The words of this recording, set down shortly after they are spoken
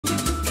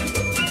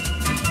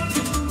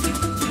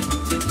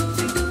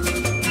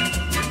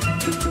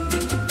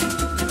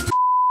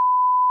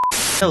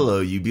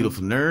Hello, you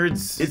beautiful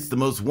nerds. It's the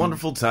most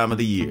wonderful time of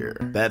the year.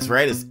 That's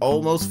right, it's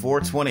almost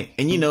 420.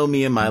 And you know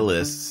me and my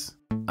lists.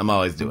 I'm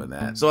always doing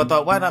that. So I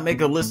thought, why not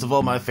make a list of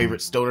all my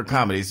favorite stoner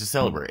comedies to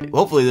celebrate?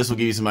 Hopefully this will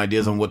give you some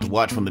ideas on what to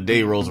watch when the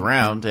day rolls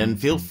around, and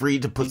feel free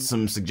to put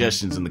some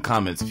suggestions in the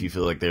comments if you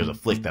feel like there's a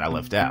flick that I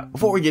left out.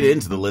 Before we get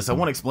into the list, I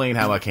want to explain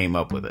how I came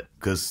up with it,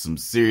 because some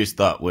serious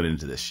thought went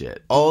into this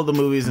shit. All the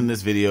movies in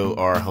this video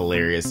are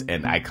hilarious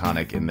and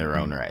iconic in their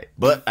own right,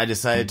 but I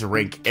decided to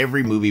rank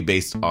every movie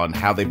based on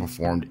how they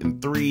performed in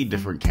 3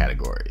 different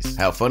categories.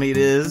 How funny it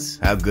is,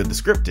 how good the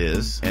script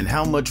is, and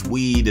how much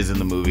weed is in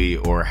the movie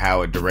or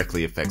how it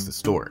directly affects the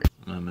story.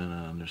 I may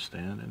not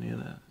understand any of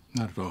that.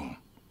 Not at all.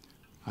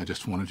 I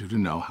just wanted you to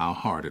know how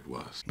hard it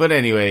was. But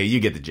anyway, you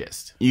get the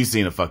gist. You've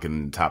seen a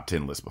fucking top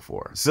 10 list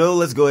before. So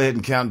let's go ahead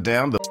and count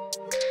down the...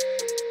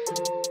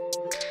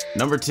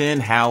 Number 10,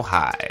 How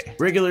High.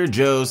 Regular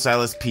Joe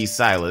Silas P.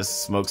 Silas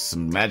smokes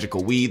some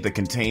magical weed that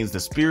contains the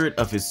spirit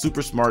of his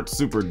super smart,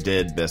 super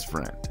dead best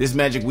friend. This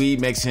magic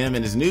weed makes him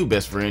and his new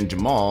best friend,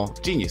 Jamal,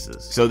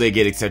 geniuses. So they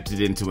get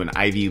accepted into an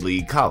Ivy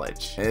League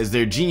college. As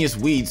their genius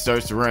weed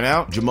starts to run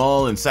out,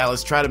 Jamal and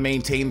Silas try to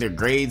maintain their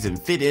grades and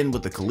fit in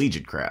with the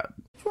collegiate crowd.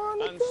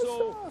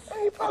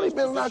 He probably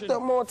been locked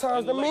up more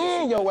times than me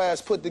and your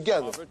ass put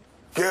together.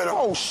 Get him.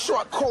 Oh,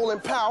 short, Colin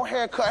Powell,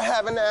 haircut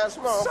having ass,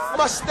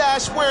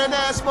 mustache wearing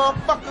ass,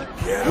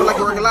 motherfucker. You're like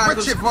a regular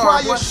Richard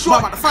Pryor,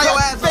 short,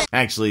 ass.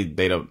 Actually,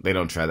 they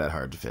don't try that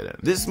hard to fit in.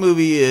 This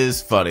movie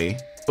is funny,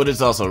 but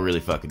it's also really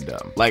fucking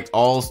dumb. Like,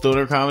 all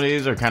stoner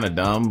comedies are kind of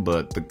dumb,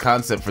 but the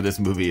concept for this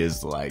movie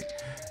is like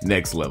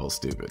next level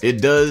stupid.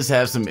 It does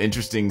have some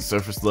interesting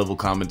surface level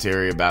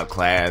commentary about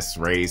class,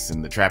 race,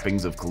 and the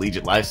trappings of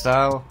collegiate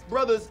lifestyle.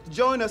 Brothers,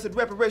 join us at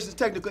Reparations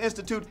Technical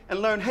Institute and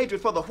learn hatred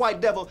for the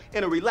white devil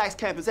in a relaxed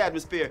campus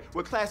atmosphere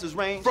where classes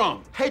range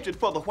from hatred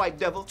for the white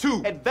devil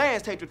to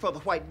advanced hatred for the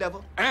white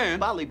devil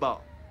and volleyball.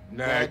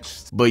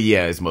 Next. But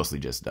yeah, it's mostly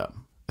just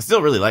dumb. I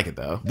still really like it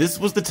though. This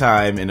was the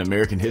time in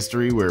American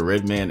history where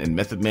Redman and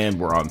Method Man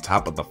were on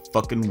top of the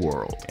fucking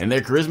world. And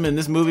their charisma in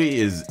this movie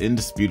is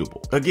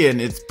indisputable.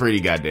 Again, it's pretty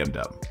goddamn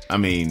dumb. I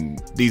mean,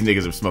 these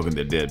niggas are smoking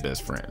their dead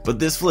best friend. But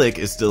this flick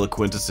is still a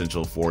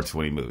quintessential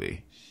 420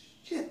 movie.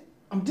 Shit,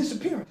 I'm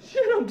disappearing.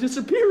 Shit, I'm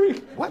disappearing.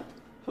 What?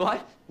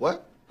 What?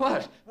 What?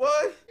 What?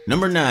 What?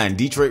 Number 9,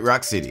 Detroit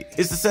Rock City.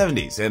 It's the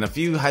 70s, and a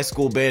few high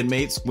school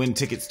bandmates win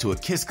tickets to a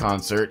Kiss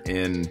concert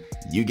in,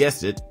 you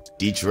guessed it,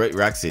 Detroit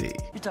Rock City.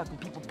 You're talking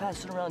people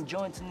passing around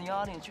joints in the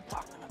audience. You're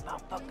talking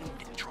about fucking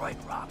Detroit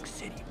Rock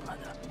City,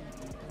 brother.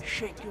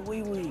 Shake your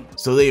wee-wee.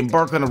 So they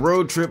embark on a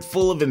road trip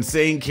full of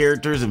insane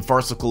characters and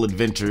farcical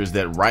adventures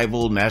that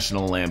rival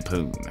National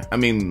Lampoon. I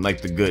mean,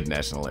 like the good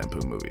National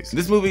Lampoon movies.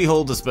 This movie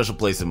holds a special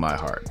place in my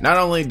heart. Not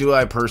only do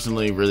I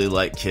personally really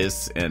like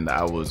Kiss, and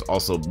I was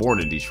also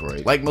born in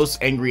Detroit, like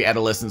most angry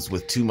adolescents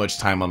with too much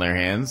time on their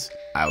hands,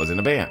 I was in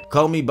a band.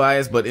 Call me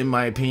biased, but in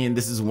my opinion,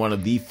 this is one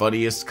of the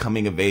funniest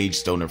coming-of-age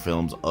stoner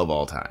films of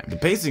all time. The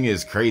pacing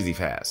is crazy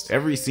fast.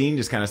 Every scene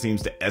just kind of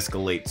seems to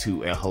escalate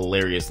to a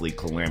hilariously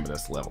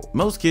calamitous level.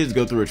 Most kids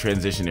go through a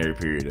transitionary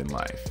period in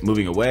life.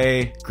 Moving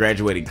away,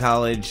 graduating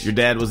college, your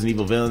dad was an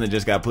evil villain that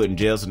just got put in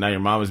jail, so now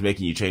your mom is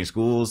making you change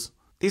schools.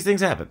 These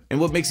things happen. And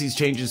what makes these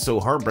changes so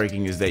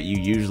heartbreaking is that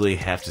you usually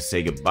have to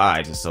say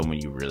goodbye to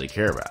someone you really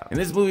care about. And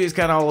this movie is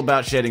kind of all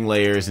about shedding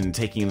layers and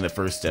taking the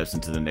first steps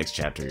into the next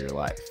chapter of your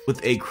life.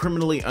 With a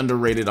criminally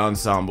underrated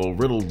ensemble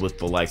riddled with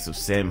the likes of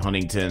Sam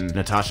Huntington,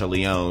 Natasha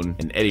Lyonne,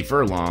 and Eddie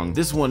Furlong,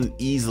 this one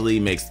easily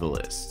makes the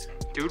list.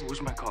 Dude,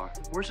 where's my car?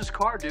 Where's his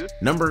car, dude?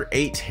 Number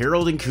 8,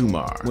 Harold and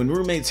Kumar. When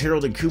roommates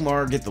Harold and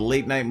Kumar get the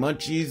late night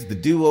munchies, the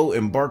duo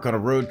embark on a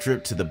road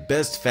trip to the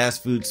best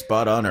fast food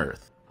spot on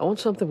earth. I want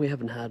something we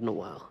haven't had in a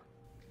while.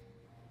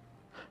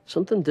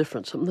 Something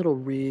different, something that'll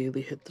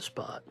really hit the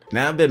spot.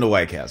 Now, I've been to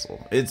White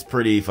Castle. It's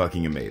pretty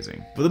fucking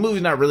amazing. But the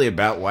movie's not really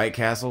about White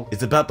Castle.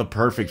 It's about the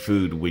perfect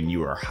food when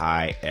you are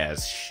high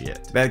as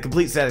shit. That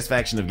complete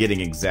satisfaction of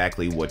getting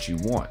exactly what you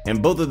want.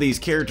 And both of these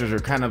characters are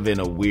kind of in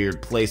a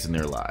weird place in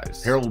their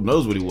lives. Harold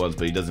knows what he wants,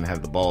 but he doesn't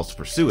have the balls to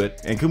pursue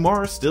it. And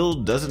Kumar still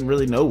doesn't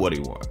really know what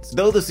he wants.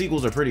 Though the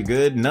sequels are pretty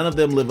good, none of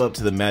them live up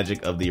to the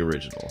magic of the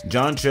original.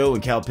 John Cho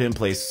and Kal Penn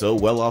play so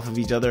well off of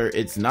each other,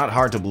 it's not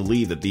hard to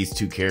believe that these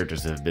two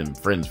characters have been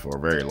friends for a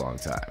very long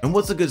time. And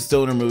what's a good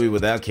stoner movie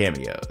without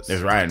cameos?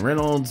 There's Ryan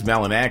Reynolds,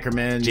 Malin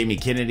Ackerman, Jamie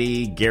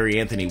Kennedy, Gary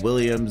Anthony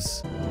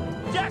Williams.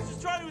 Jackson's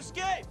trying to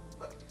escape.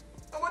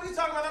 What are you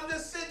talking about? I'm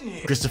just sitting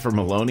here. Christopher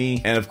Maloney,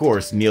 and of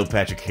course, Neil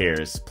Patrick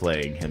Harris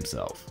playing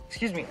himself.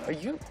 Excuse me, are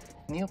you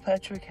Neil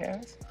Patrick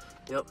Harris?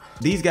 Yep.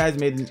 These guys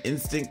made an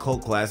instant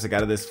cult classic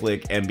out of this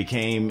flick and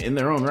became, in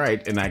their own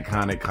right, an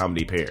iconic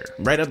comedy pair.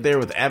 Right up there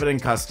with Abbott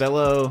and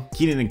Costello,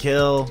 Keenan and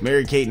Kel,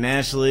 Mary-Kate and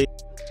Ashley.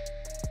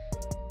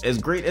 As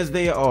great as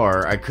they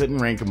are, I couldn't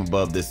rank them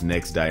above this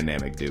next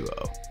dynamic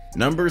duo.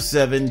 Number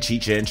 7,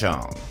 Cheech and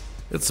Chong.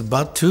 It's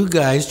about two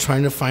guys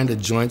trying to find a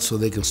joint so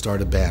they can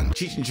start a band.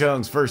 Cheech and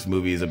Chong's first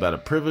movie is about a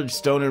privileged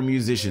stoner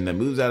musician that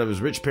moves out of his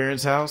rich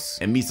parents' house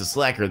and meets a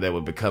slacker that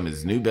would become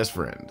his new best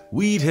friend.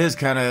 Weed has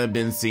kind of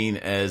been seen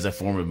as a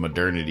form of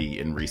modernity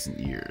in recent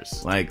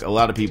years. Like, a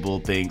lot of people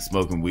think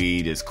smoking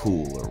weed is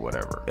cool or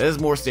whatever. As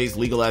more states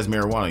legalize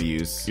marijuana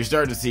use, you're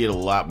starting to see it a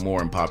lot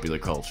more in popular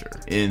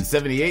culture. In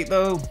 '78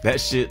 though, that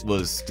shit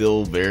was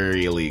still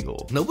very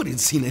illegal. Nobody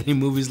had seen any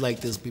movies like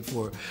this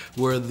before,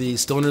 where the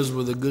stoners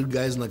were the good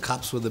guys and the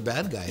cops were the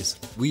bad guys.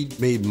 We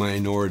made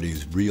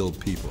minorities real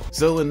people.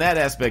 So in that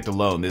aspect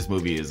alone, this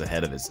movie is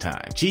ahead of its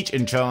time. Cheech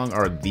and Chong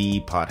are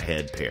the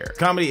pothead pair.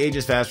 Comedy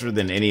ages faster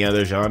than any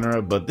other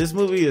genre, but this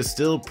movie is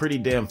still pretty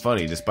damn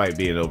funny despite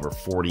being over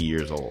 40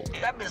 years old.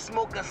 I've been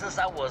smoking since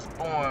I was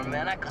born,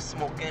 man. I could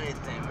smoke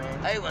anything,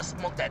 man. I even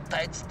smoked that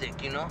tight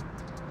stick, you know?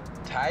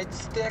 Tight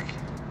stick?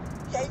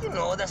 Yeah, you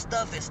know, that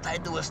stuff is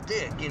tied to a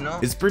stick, you know?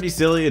 It's pretty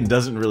silly and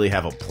doesn't really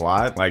have a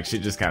plot. Like,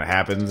 shit just kind of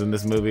happens in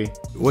this movie.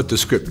 What the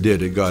script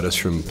did, it got us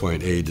from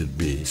point A to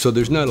B. So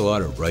there's not a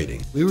lot of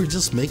writing. We were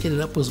just making it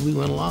up as we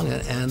went along,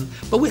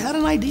 but we had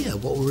an idea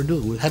of what we were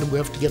doing. We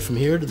have to get from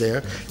here to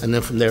there, and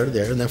then from there to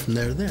there, and then from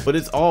there to there. But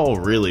it's all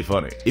really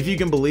funny. If you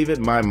can believe it,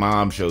 my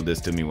mom showed this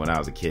to me when I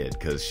was a kid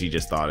because she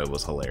just thought it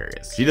was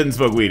hilarious. She didn't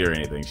smoke weed or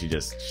anything. She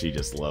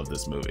just loved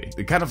this movie.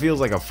 It kind of feels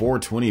like a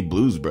 420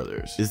 Blues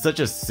Brothers. It's such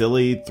a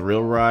silly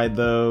thrill ride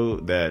though,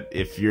 that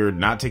if you're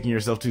not taking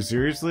yourself too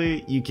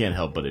seriously, you can't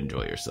help but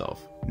enjoy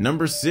yourself.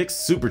 Number 6,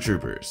 Super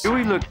Troopers. Do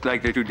we look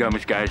like the two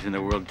dumbest guys in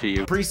the world to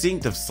you?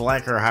 Precinct of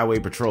slacker highway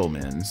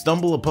patrolmen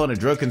stumble upon a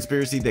drug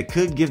conspiracy that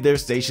could give their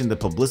station the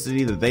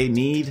publicity that they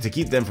need to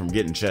keep them from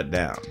getting shut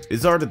down.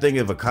 It's hard to think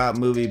of a cop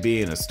movie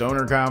being a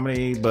stoner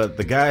comedy, but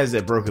the guys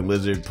at Broken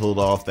Lizard pulled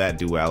off that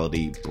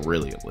duality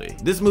brilliantly.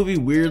 This movie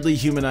weirdly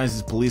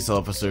humanizes police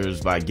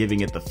officers by giving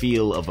it the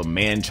feel of a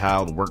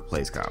man-child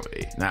workplace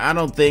comedy. Now, I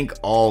don't think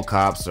all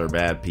cops are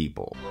bad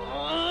people.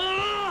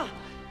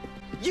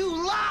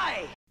 You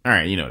lie!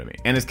 Alright, you know what I mean.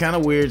 And it's kind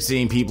of weird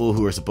seeing people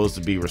who are supposed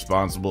to be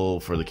responsible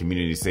for the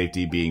community's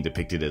safety being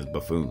depicted as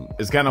buffoons.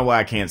 It's kind of why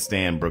I can't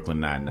stand Brooklyn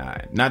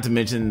Nine-Nine. Not to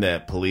mention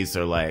that police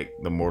are like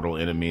the mortal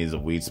enemies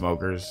of weed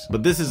smokers.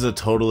 But this is a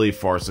totally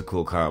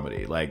farcical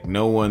comedy. Like,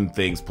 no one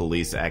thinks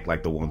police act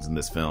like the ones in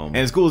this film. And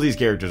as cool as these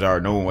characters are,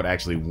 no one would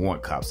actually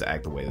want cops to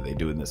act the way that they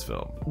do in this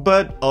film.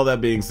 But all that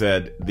being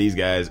said, these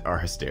guys are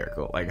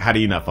hysterical. Like, how do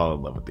you not fall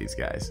in love with these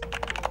guys?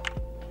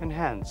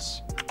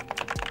 Enhance.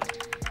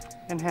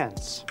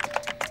 Enhance.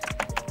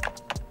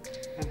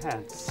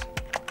 Enhance.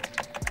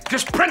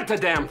 Just print the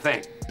damn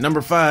thing! Number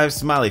 5,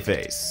 Smiley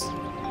Face.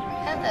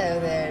 Hello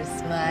there,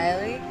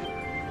 Smiley.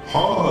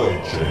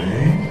 Hi,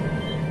 Jane.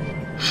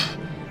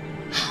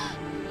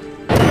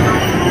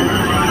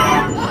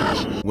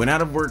 When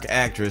out of work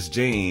actress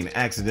Jane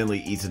accidentally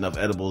eats enough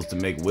edibles to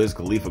make Wiz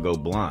Khalifa go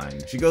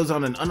blind, she goes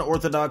on an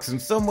unorthodox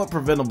and somewhat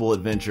preventable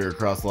adventure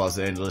across Los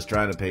Angeles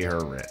trying to pay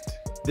her rent.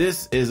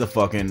 This is a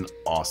fucking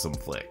awesome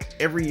flick.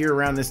 Every year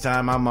around this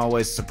time, I'm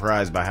always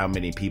surprised by how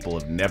many people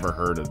have never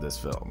heard of this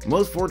film.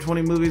 Most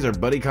 420 movies are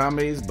buddy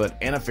comedies, but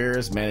Anna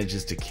Faris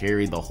manages to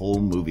carry the whole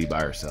movie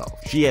by herself.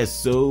 She has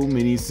so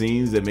many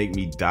scenes that make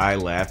me die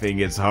laughing,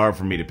 it's hard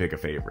for me to pick a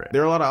favorite.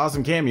 There are a lot of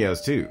awesome cameos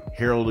too.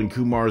 Harold and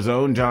Kumar's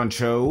own John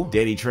Cho,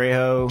 Danny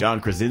Trejo,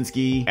 John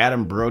Krasinski,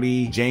 Adam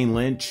Brody, Jane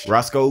Lynch,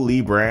 Roscoe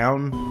Lee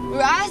Brown.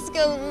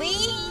 Roscoe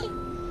Lee?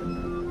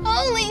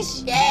 Holy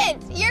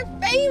shit, you're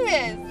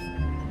famous!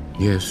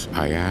 Yes,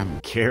 I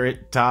am.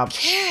 Carrot Top.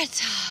 Carrot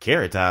Top.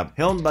 Carrot Top,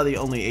 helmed by the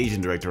only Asian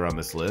director on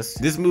this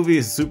list. This movie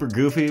is super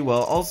goofy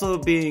while also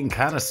being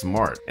kind of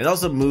smart. It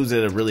also moves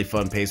at a really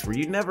fun pace where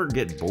you never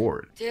get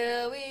bored.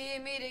 Till we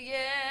meet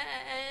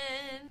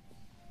again.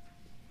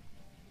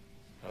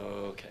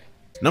 Okay.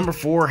 Number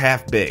 4,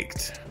 Half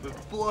Baked. For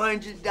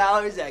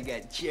 $400, I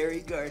got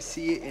Jerry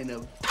Garcia in a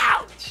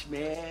pouch,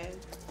 man.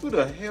 Who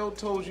the hell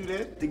told you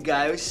that? The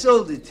guy who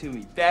sold it to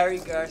me, Barry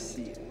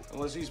Garcia.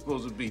 What's he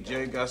supposed to be,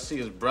 Jerry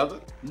Garcia's brother?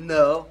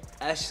 No,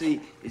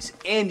 actually, it's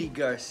Andy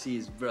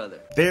Garcia's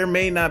brother. There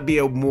may not be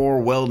a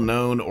more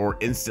well-known or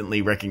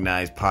instantly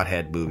recognized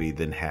pothead movie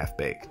than Half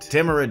Baked.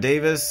 Tamara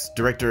Davis,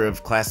 director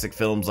of classic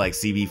films like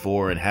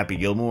CB4 and Happy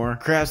Gilmore,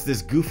 crafts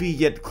this goofy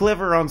yet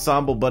clever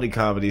ensemble buddy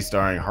comedy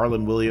starring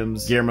Harlan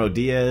Williams, Guillermo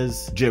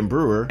Diaz, Jim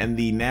Brewer, and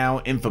the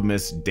now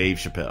infamous Dave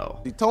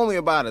Chappelle. He told me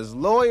about his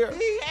lawyer.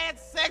 He had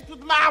sex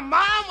with my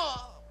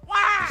mama!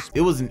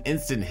 It was an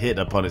instant hit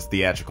upon its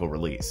theatrical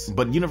release,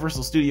 but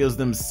Universal Studios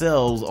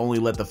themselves only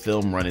let the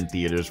film run in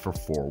theaters for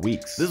 4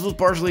 weeks. This was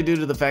partially due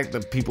to the fact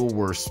that people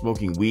were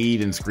smoking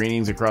weed in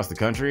screenings across the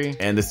country,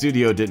 and the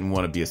studio didn't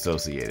want to be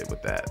associated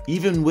with that.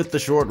 Even with the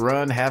short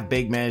run, Half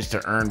Baked managed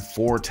to earn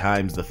 4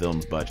 times the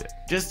film's budget.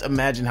 Just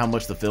imagine how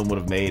much the film would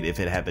have made if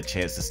it had the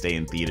chance to stay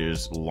in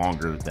theaters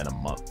longer than a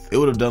month. It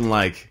would have done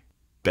like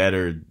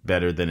better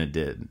than it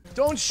did.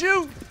 Don't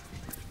shoot!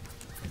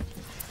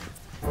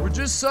 We're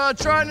just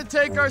trying to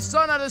take our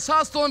son out of this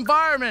hostile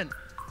environment.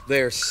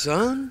 Their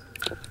son?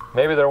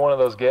 Maybe they're one of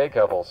those gay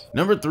couples.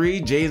 Number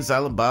 3, Jay and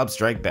Silent Bob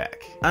Strike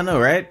Back. I know,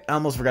 right? I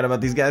almost forgot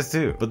about these guys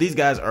too. But these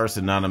guys are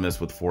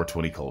synonymous with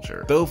 420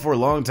 culture. Though for a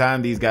long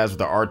time, these guys were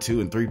the R2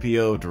 and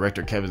 3PO of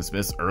director Kevin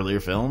Smith's earlier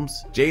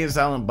films, Jay and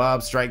Silent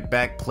Bob Strike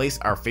Back place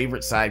our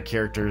favorite side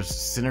characters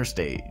center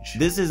stage.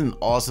 This is an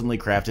awesomely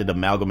crafted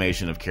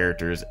amalgamation of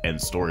characters and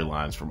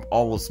storylines from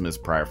all of Smith's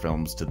prior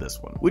films to this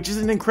one, which is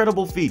an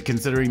incredible feat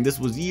considering this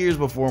was years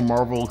before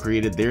Marvel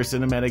created their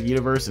cinematic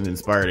universe and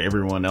inspired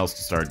everyone else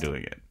to start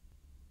doing it.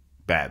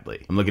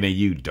 Badly. I'm looking at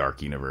you,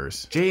 Dark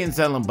Universe. Jay and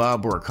Silent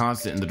Bob were a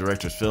constant in the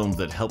director's films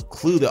that helped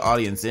clue the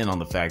audience in on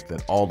the fact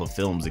that all the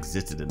films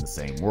existed in the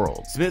same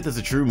world. Smith is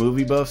a true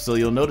movie buff, so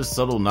you'll notice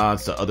subtle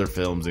nods to other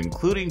films,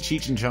 including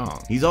Cheech and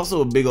Chong. He's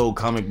also a big old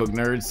comic book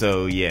nerd,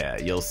 so yeah,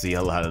 you'll see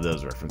a lot of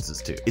those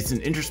references too. It's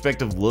an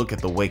introspective look at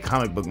the way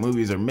comic book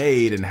movies are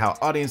made and how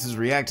audiences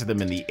react to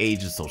them in the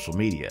age of social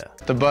media.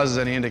 The buzz is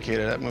any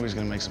indicator, that movie's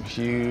gonna make some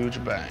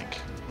huge bank.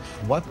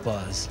 What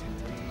buzz?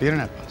 The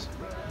internet buzz.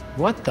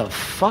 What the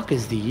fuck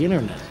is the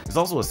internet? It's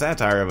also a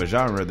satire of a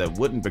genre that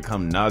wouldn't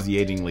become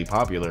nauseatingly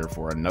popular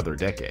for another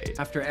decade.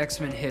 After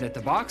X-Men hit at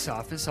the box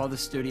office, all the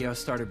studios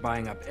started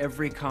buying up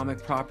every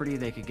comic property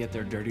they could get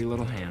their dirty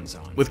little hands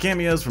on. With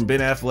cameos from Ben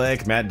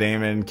Affleck, Matt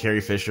Damon,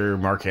 Carrie Fisher,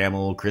 Mark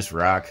Hamill, Chris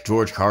Rock,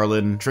 George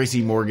Carlin,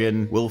 Tracy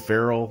Morgan, Will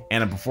Ferrell,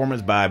 and a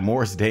performance by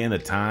Morris Day and the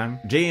Time,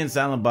 Jay and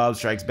Silent Bob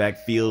Strikes Back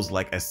feels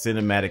like a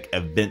cinematic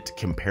event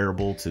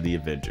comparable to the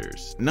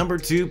Avengers. Number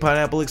 2,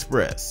 Pineapple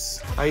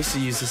Express. I used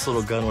to use this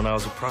little gun when I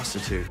was a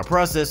prostitute. A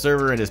process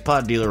server and his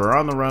pot dealer are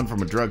on the run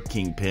from a drug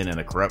kingpin and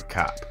a corrupt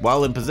cop,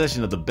 while in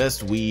possession of the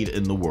best weed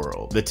in the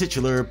world, the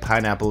titular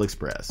Pineapple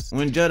Express.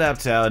 When Judd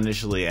Apatow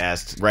initially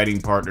asked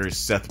writing partners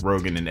Seth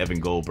Rogen and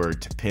Evan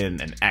Goldberg to pen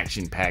an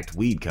action-packed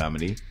weed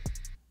comedy,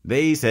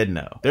 they said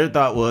no. Their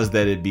thought was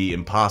that it'd be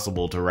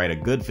impossible to write a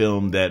good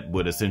film that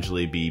would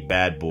essentially be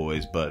Bad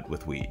Boys but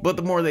with weed. But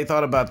the more they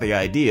thought about the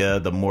idea,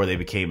 the more they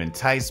became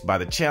enticed by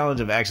the challenge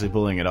of actually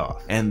pulling it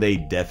off. And they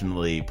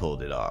definitely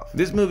pulled it off.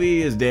 This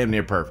movie is damn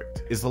near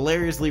perfect. It's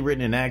hilariously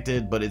written and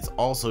acted, but it's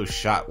also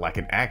shot like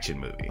an action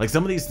movie. Like,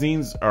 some of these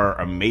scenes are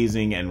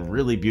amazing and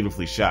really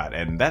beautifully shot,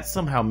 and that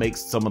somehow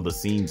makes some of the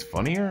scenes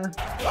funnier.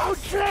 Oh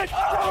shit!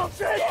 Oh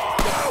shit!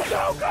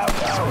 Go, go, go,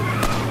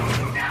 go!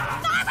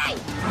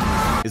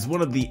 It's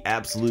one of the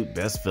absolute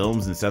best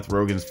films in Seth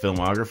Rogen's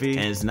filmography,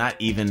 and it's not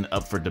even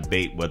up for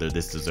debate whether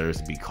this deserves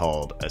to be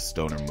called a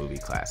stoner movie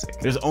classic.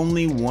 There's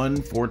only one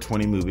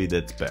 420 movie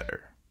that's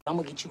better. I'm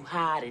gonna get you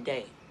high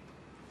today,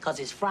 cause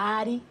it's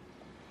Friday,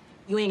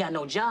 you ain't got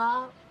no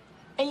job,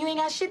 and you ain't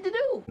got shit to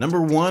do.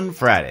 Number 1,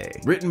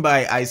 Friday. Written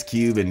by Ice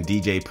Cube and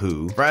DJ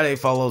Pooh, Friday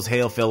follows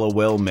hail fellow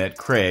well-met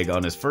Craig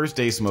on his first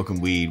day smoking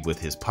weed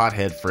with his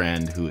pothead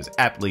friend who is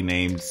aptly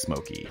named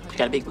Smokey. You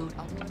got a big booty?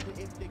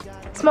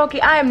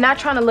 Smokey, I am not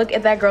trying to look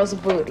at that girl's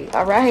booty,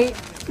 all right?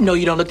 No,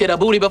 you don't look at her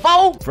booty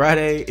before.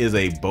 Friday is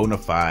a bona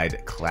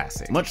fide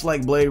classic. Much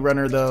like Blade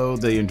Runner though,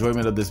 the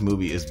enjoyment of this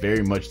movie is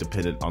very much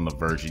dependent on the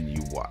version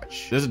you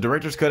watch. There's a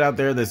director's cut out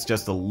there that's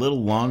just a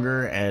little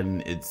longer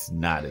and it's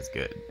not as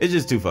good. It's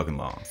just too fucking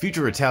long.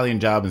 Future Italian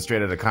Job and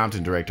Straight Outta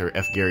Compton director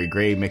F. Gary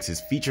Gray makes his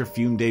feature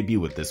film debut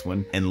with this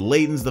one and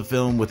ladens the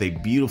film with a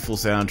beautiful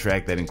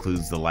soundtrack that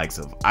includes the likes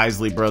of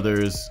Isley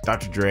Brothers,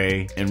 Dr.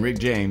 Dre, and Rick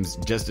James,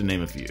 just to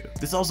name a few.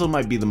 This also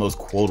might be the most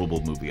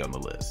quotable movie on the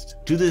list.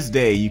 To this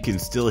day, you can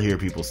still hear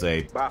people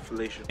say, "Bye,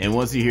 Felicia." And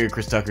once you hear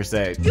Chris Tucker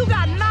say, "You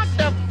got knocked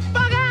the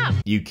fuck out,"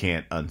 you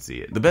can't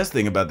unsee it. The best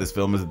thing about this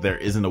film is that there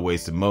isn't a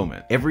wasted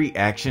moment. Every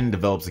action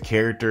develops a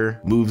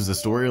character, moves the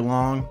story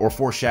along, or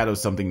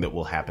foreshadows something that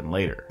will happen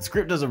later. The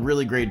script does a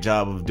really great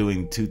job of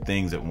doing two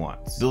things at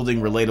once: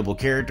 building relatable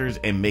characters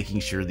and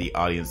making sure the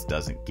audience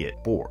doesn't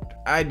get bored.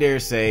 I dare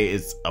say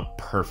it's a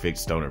perfect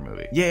stoner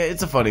movie. Yeah,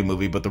 it's a funny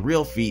movie, but the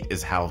real feat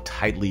is how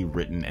tightly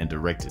written and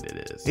directed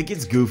it is. It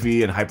gets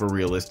goofy and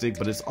hyper-realistic,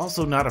 but it's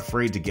also not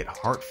afraid to get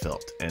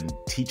heartfelt and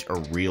teach a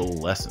real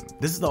lesson.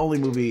 This is the only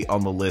movie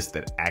on the list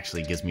that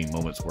actually gives me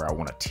moments where I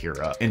want to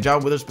tear up. And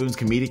John Witherspoon's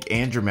comedic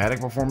and dramatic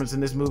performance in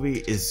this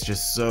movie is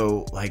just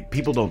so, like,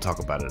 people don't talk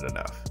about it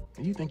enough.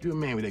 You think you're a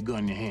man with that gun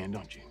in your hand,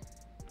 don't you?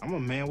 I'm a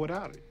man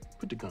without it.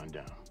 Put the gun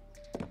down.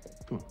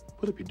 Come on,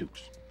 put up your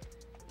dukes.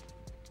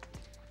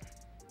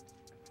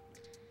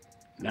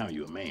 Now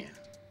you're a man.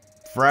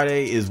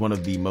 Friday is one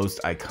of the most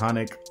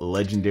iconic,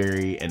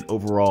 legendary, and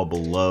overall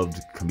beloved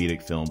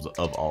comedic films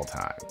of all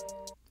time.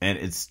 And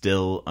it's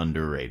still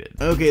underrated.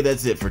 Okay,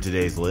 that's it for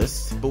today's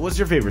list. But what's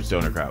your favorite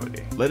stoner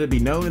comedy? Let it be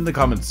known in the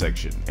comments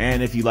section.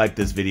 And if you like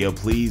this video,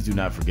 please do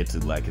not forget to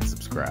like and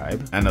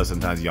subscribe. I know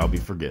sometimes y'all be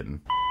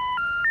forgetting.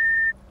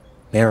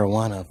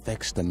 Marijuana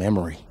affects the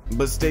memory.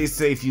 But stay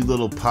safe, you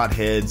little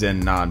potheads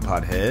and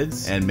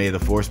non-potheads, and may the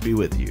force be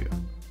with you.